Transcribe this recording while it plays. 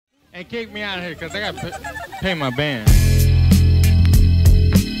and kick me out of here because I got to pay my band.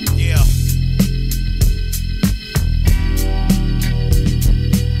 Yeah.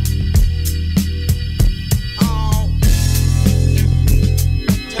 Oh.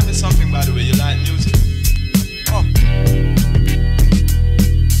 Tell me something, by the way. You like music? Oh.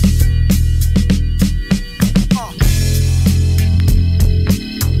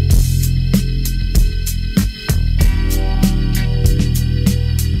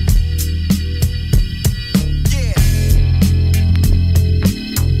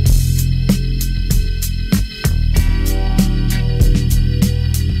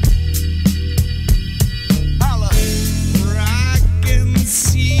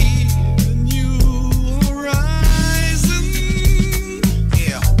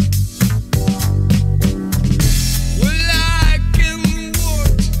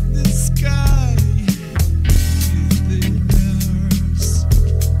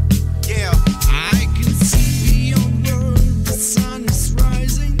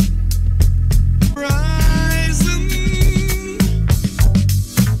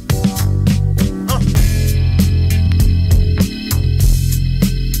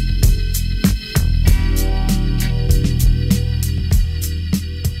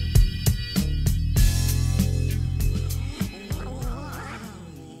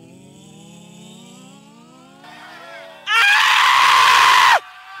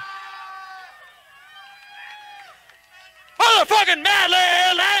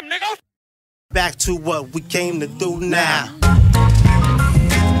 Back to what we came to do now.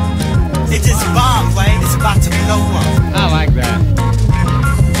 It just bombed, right? It's about to blow up. I like that.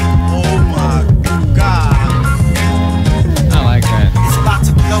 Oh my God. I like that. It's about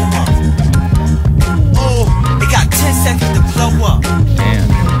to blow up. Oh, it got 10 seconds to blow up. Damn.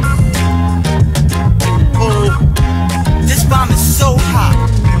 Oh, this bomb is so hot.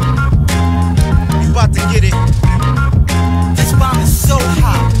 You about to get it. This bomb is so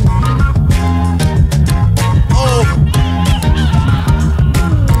hot.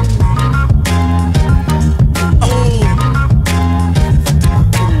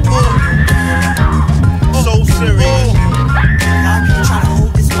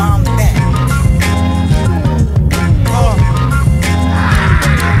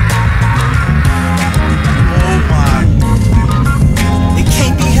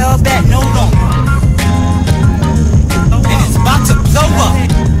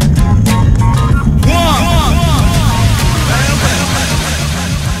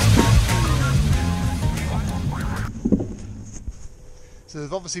 So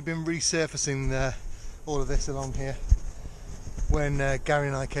they've obviously been resurfacing all of this along here when Gary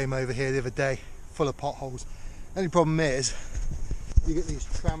and I came over here the other day, full of potholes. Only problem is you get these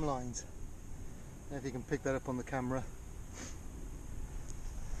tram lines. I don't know if you can pick that up on the camera.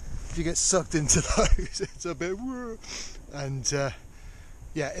 If you get sucked into those, it's a bit and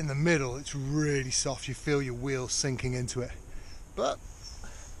yeah, in the middle it's really soft. You feel your wheels sinking into it, but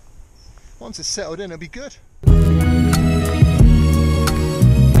once it's settled in, it'll be good.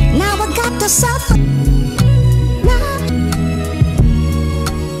 Now I got to suffer.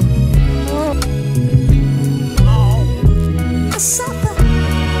 I suffer.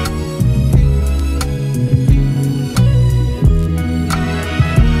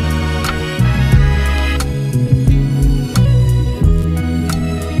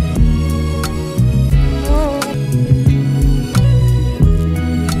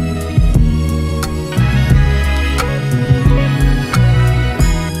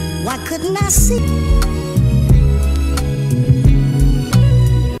 Couldn't I see?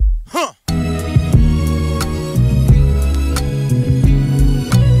 Huh.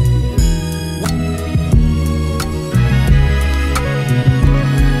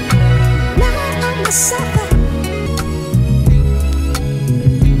 Now I'm a sucker.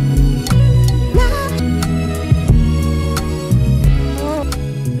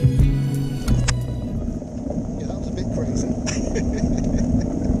 Yeah, that was a bit crazy.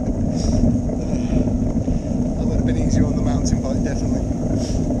 Easier on the mountain bike, definitely.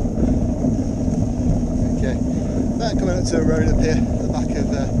 Okay, now coming up to a road up here at the back of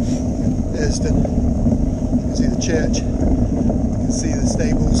Erston. You can see the church, you can see the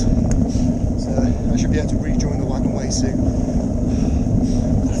stables, so I should be able to rejoin the wagon way soon.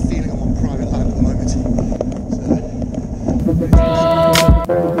 I've got a feeling I'm on private land at the moment. So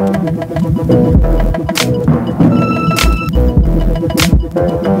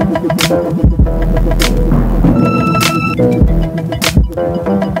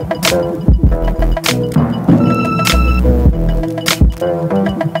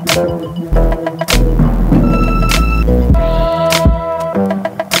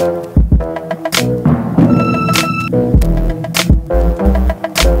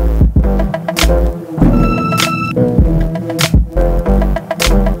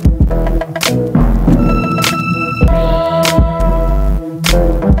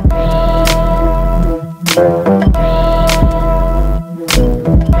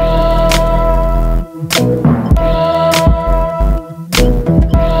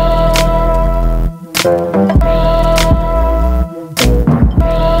Thank